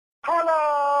Hello!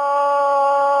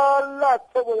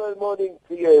 Good morning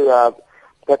to you,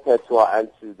 Pepetua, and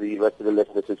to the rest of the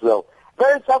listeners as well.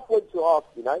 Very tough one to ask,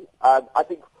 I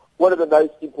think one of the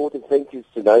most important things is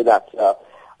to know that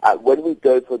when we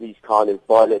go for these kind of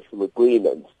bilateral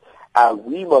agreements,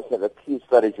 we must have a clear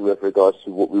strategy with regards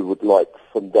to what we would like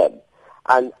from them.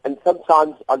 And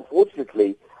sometimes,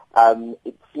 unfortunately,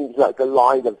 it seems like the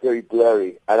lines are very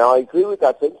blurry. And I agree with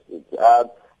that sentiment.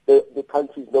 The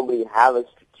countries normally have a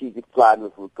strategic plan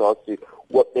with regards to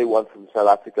what they want from South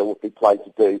Africa, what they plan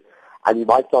to do. And you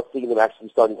might start seeing them actually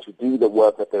starting to do the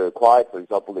work that they require. For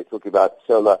example, they're talking about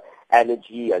solar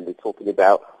energy and they're talking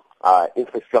about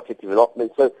infrastructure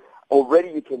development. So already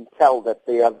you can tell that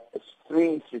they have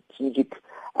three strategic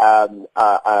plans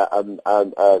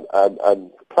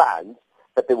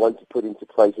that they want to put into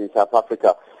place in South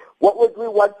Africa. What would we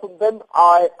want from them?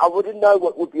 I wouldn't know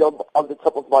what would be on the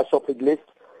top of my shopping list.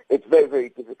 It's very, very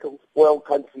difficult. Oil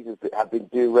countries have been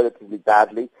doing relatively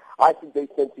badly. I think they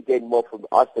tend to gain more from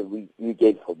us than we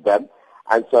gain from them.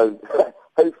 And so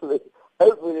hopefully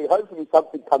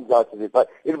something comes out of it. But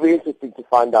it'll be interesting to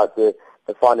find out the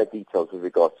finer details with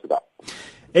regards to that.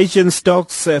 Asian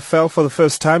stocks fell for the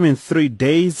first time in 3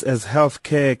 days as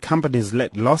healthcare companies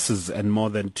led losses, and more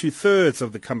than two-thirds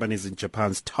of the companies in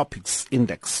Japan's Topix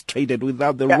index traded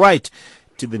without the right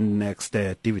to the next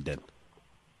dividend.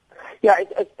 Yeah,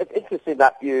 it's interesting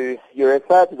that you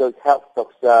refer to those health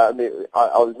stocks. I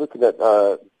was looking at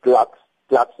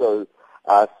GlaxoSmith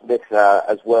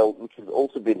as well, which has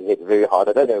also been hit very hard.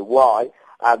 I don't know why,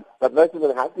 but most of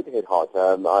them have been hit hard.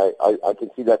 I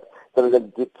can see that some of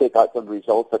them did take out some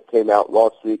results that came out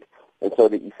last week, and so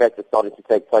the effect is starting to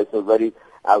take place already.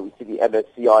 We see the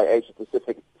MSCI Asia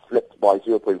Pacific slipped by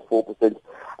 0.4%.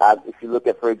 If you look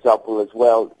at, for example, as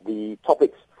well, the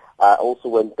Topix also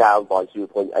went down by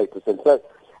 0.8%. So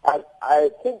I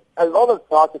think a lot of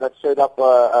data that showed up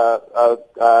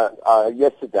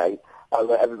yesterday,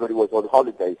 where everybody was on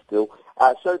holiday still,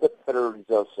 showed that the Federal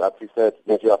Reserve's preferred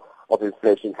measure of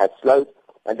inflation had slowed,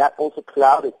 and that also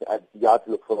clouded the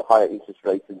outlook for the higher interest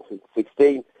rates in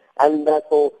 2016. And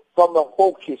therefore, from a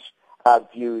hawkish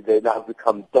view, they now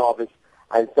become dovish,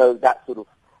 and so that sort of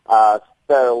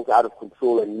spiraled out of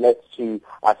control and led to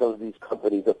some of these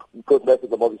companies, because most of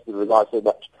them obviously rely so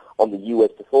much on the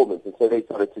U.S. performance, and so they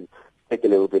started to take a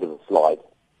little bit of a slide.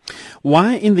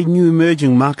 Why in the new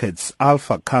emerging markets,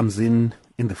 alpha comes in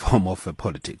the form of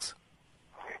politics?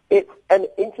 It's an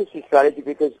interesting strategy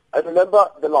because I remember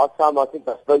the last time I think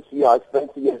I spoke to you, I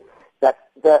explained to you that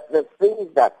the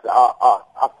things that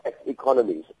affect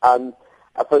economies,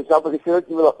 for example, if you're a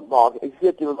developed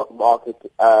market,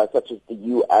 such as the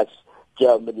U.S.,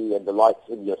 Germany and the likes,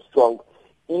 and you're strong,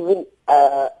 even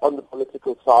on the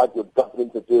political side, your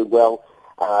governments are doing well.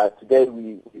 Today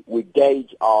we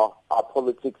gauge our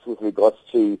politics with regards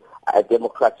to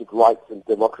democratic rights and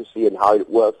democracy and how it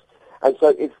works. And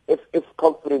so if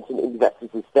confidence in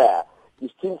investors is there, you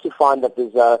seem to find that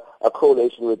there's a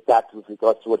correlation with that with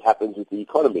regards to what happens with the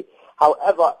economy.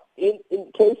 However, in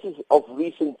cases of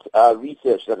recent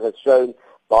research that has shown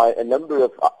by a number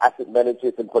of asset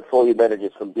managers and portfolio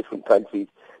managers from different countries,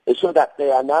 they show that they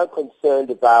are now concerned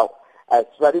about a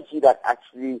strategy that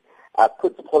actually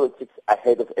puts politics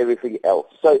ahead of everything else.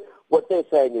 So what they're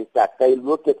saying is that they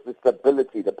look at the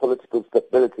stability, the political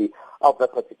stability of a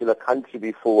particular country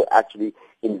before actually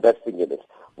investing in it.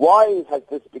 Why has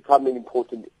this become an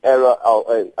important area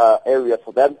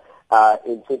for them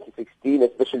in 2016,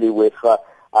 especially with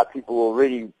people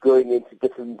already going into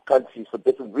different countries for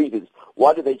different reasons?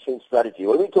 Why do they change strategy?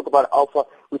 When we talk about alpha,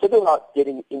 we're talking about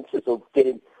getting interest or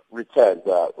getting returns.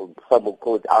 Some will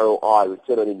call it ROI,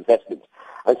 return on investment.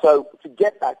 And so to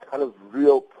get that kind of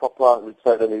real proper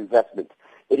return on investment,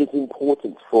 it is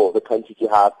important for the country to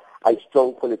have a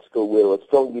strong political will, a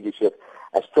strong leadership,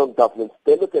 a strong governance.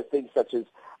 They look at things such as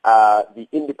the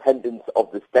independence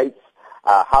of the states,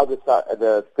 how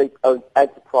the state-owned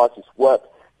enterprises work.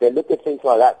 They look at things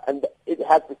like that, and it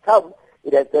has become,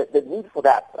 the need for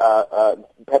that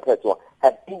perpetual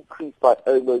has increased by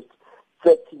almost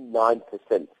 39%.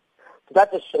 So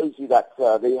that just shows you that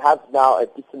they have now a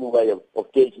different way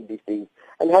of gauging these things.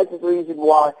 And hence the reason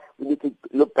why we need to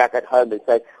look back at home and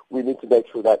say we need to make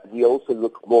sure that we also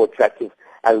look more attractive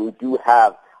and we do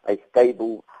have a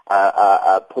stable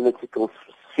political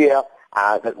sphere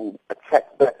that will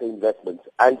attract better investments.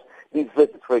 And these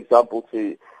visits, for example,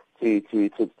 to the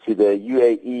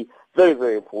UAE, very,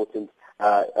 very important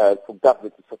for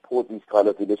government to support these kind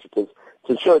of initiatives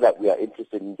to show that we are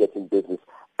interested in getting business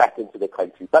back into the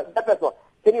country. But that's all.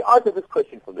 Can you answer this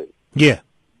question for me? Yeah.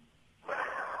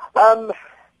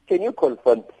 Can you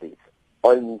confirm, please,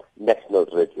 on National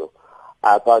Radio,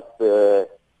 about the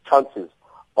chances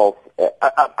of.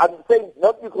 I'm saying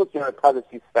not because you're a Kaizer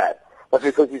Chiefs fan, but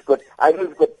because you've got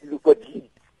leads.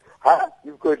 Huh?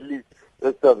 You've got leads.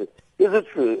 Let's tell me. Is it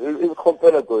true? Is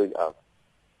Komphela going out?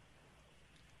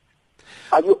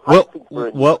 Are you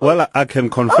well, I can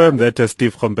confirm that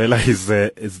Steve Komphela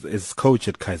is coach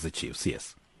at Kaizer Chiefs.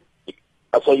 Yes.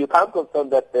 So you can't confirm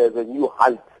that there's a new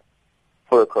hunt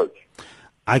for a coach.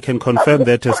 I can confirm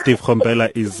that Steve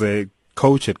Komphela is a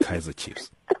coach at Kaizer Chiefs.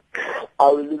 I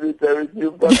will leave it there with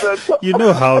you, but you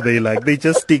know how they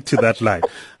just stick to that line.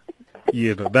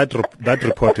 You know, that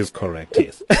report is correct,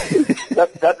 yes.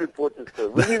 that report is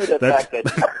correct. We'll leave it at that.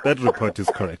 That report is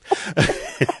correct.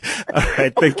 All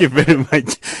right, thank you very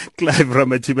much, Clive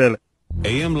Ramathibela.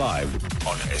 AM Live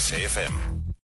on SAfm.